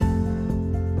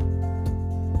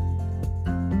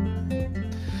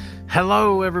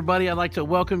Hello, everybody. I'd like to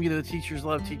welcome you to the Teachers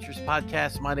Love Teachers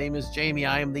podcast. My name is Jamie.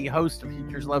 I am the host of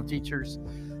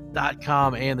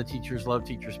TeachersLoveTeachers.com and the Teachers Love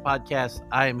Teachers podcast.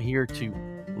 I am here to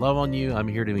love on you. I'm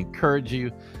here to encourage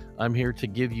you. I'm here to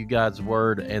give you God's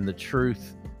word and the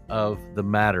truth of the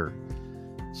matter.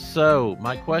 So,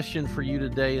 my question for you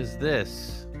today is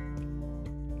this.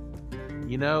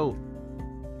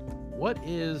 What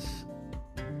is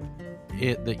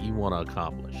it that you want to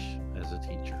accomplish as a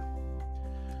teacher?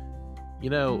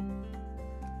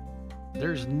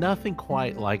 There's nothing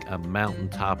quite like a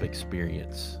mountaintop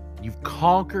experience. You've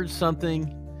conquered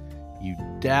something you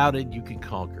doubted you could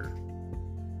conquer.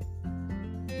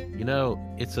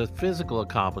 It's a physical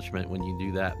accomplishment when you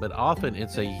do that, but often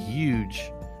it's a huge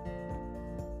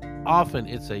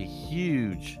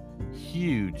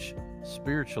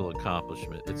spiritual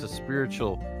accomplishment. It's a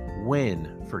spiritual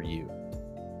win for you.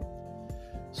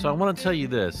 So I want to tell you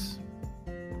this.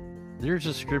 There's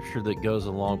a scripture that goes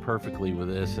along perfectly with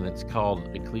this, and it's called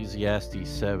Ecclesiastes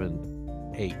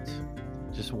 7:8.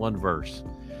 Just one verse.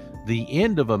 The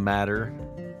end of a matter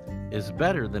is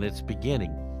better than its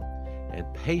beginning, and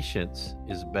patience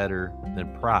is better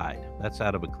than pride. That's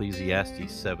out of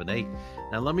Ecclesiastes 7:8.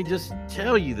 Now, let me just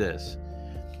tell you this.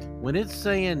 When it's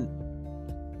saying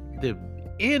the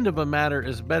end of a matter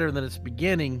is better than its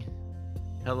beginning,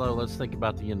 hello, let's think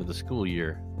about the end of the school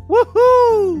year.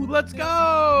 Woohoo! Let's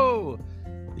go!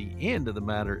 The end of the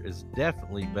matter is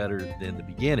definitely better than the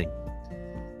beginning.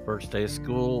 First day of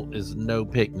school is no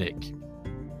picnic.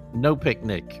 No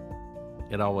picnic.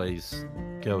 It always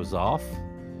goes off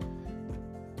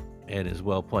and is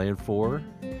well planned for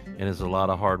and is a lot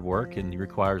of hard work and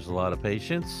requires a lot of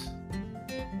patience.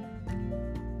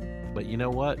 But you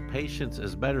know what? Patience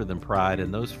is better than pride,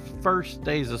 and those first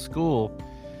days of school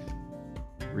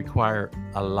require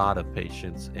a lot of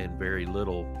patience and very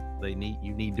little. You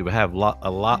need to have a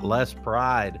lot less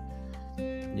pride.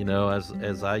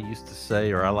 As I used to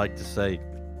say, or I like to say,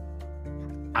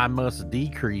 I must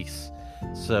decrease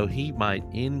so he might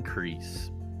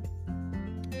increase.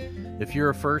 If you're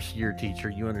a first year teacher,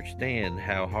 you understand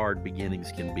how hard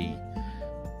beginnings can be.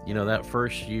 That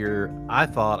first year, I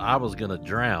thought I was going to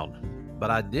drown,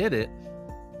 but I did it.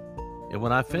 And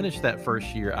when I finished that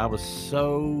first year, I was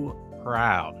so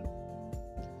proud.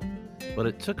 But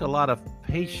it took a lot of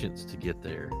patience to get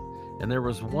there. And there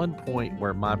was one point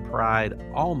where my pride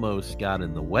almost got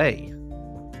in the way.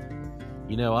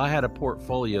 I had a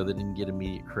portfolio that didn't get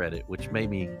immediate credit, which made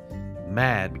me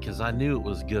mad because I knew it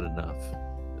was good enough.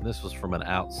 And this was from an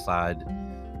outside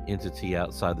entity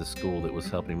outside the school that was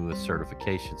helping me with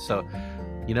certification. So,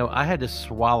 I had to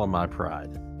swallow my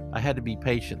pride. I had to be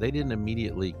patient. They didn't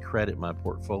immediately credit my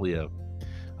portfolio.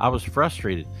 I was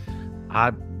frustrated.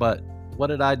 But what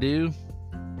did I do?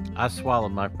 I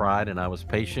swallowed my pride and I was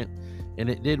patient, and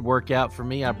it did work out for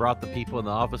me. I brought the people in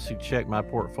the office who checked my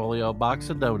portfolio a box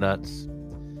of donuts,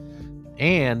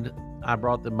 and I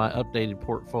brought them my updated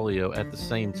portfolio at the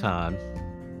same time,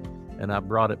 and I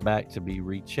brought it back to be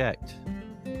rechecked.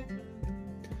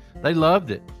 They loved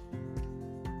it.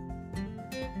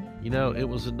 It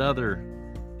was another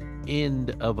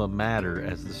end of a matter,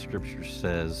 as the scripture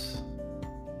says.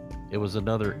 It was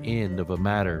another end of a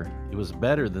matter. It was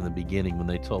better than the beginning when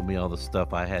they told me all the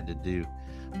stuff I had to do.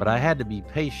 But I had to be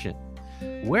patient.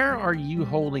 Where are you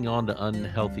holding on to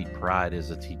unhealthy pride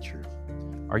as a teacher?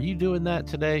 Are you doing that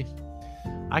today?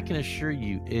 I can assure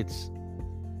you it's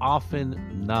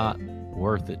often not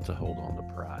worth it to hold on to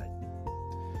pride.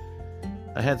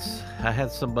 I have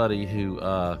somebody who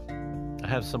I'm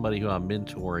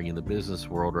mentoring in the business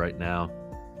world right now,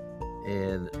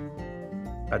 and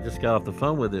I just got off the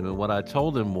phone with him, and what I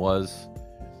told him was,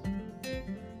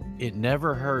 it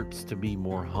never hurts to be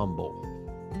more humble.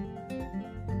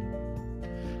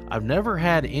 I've never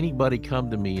had anybody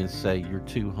come to me and say, you're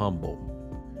too humble,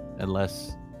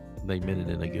 unless they meant it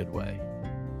in a good way.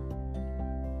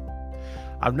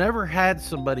 I've never had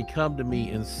somebody come to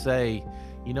me and say,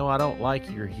 I don't like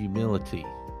your humility.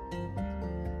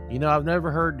 I've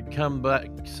never heard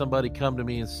somebody come to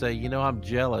me and say, I'm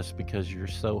jealous because you're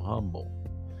so humble.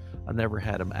 I never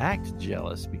had them act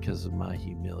jealous because of my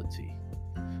humility.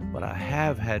 But I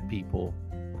have had people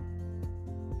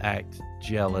act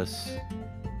jealous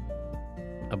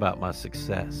about my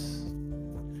success.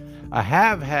 I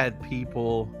have had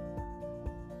people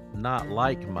not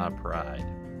like my pride.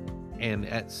 And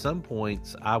at some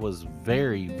points, I was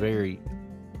very, very,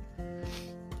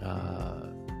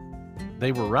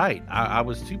 they were right. I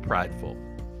was too prideful.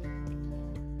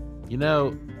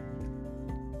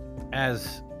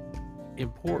 As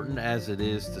important as it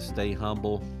is to stay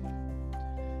humble,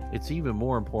 It's even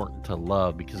more important to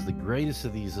love, because the greatest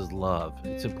of these is love.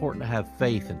 It's important to have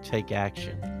faith and take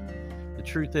action. The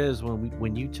truth is,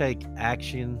 when you take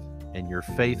action and you're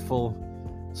faithful,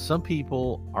 some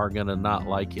people are going to not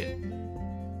like it.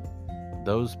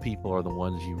 Those people are the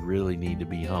ones you really need to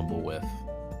be humble with.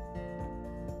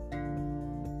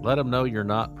 Let them know you're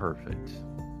not perfect.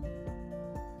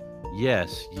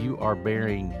 Yes, you are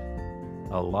bearing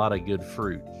a lot of good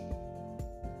fruit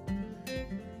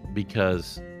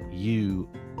because you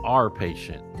are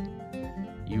patient.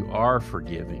 You are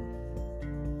forgiving.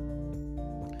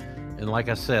 And like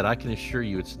I said, I can assure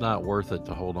you it's not worth it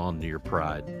to hold on to your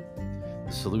pride.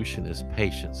 The solution is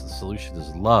patience. The solution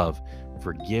is love,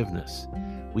 forgiveness.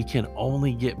 We can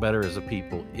only get better as a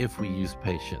people if we use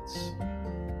patience.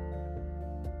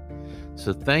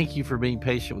 So thank you for being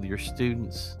patient with your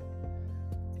students.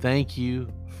 Thank you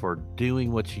for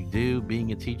doing what you do.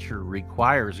 Being a teacher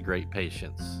requires great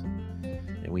patience,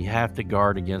 and we have to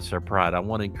guard against our pride. I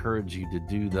want to encourage you to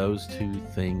do those two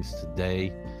things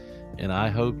today, and I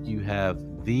hope you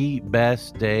have the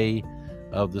best day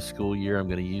of the school year. I'm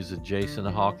going to use a Jason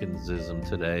Hawkinsism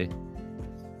today.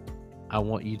 I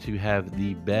want you to have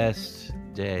the best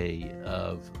day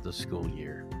of the school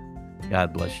year.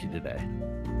 God bless you today.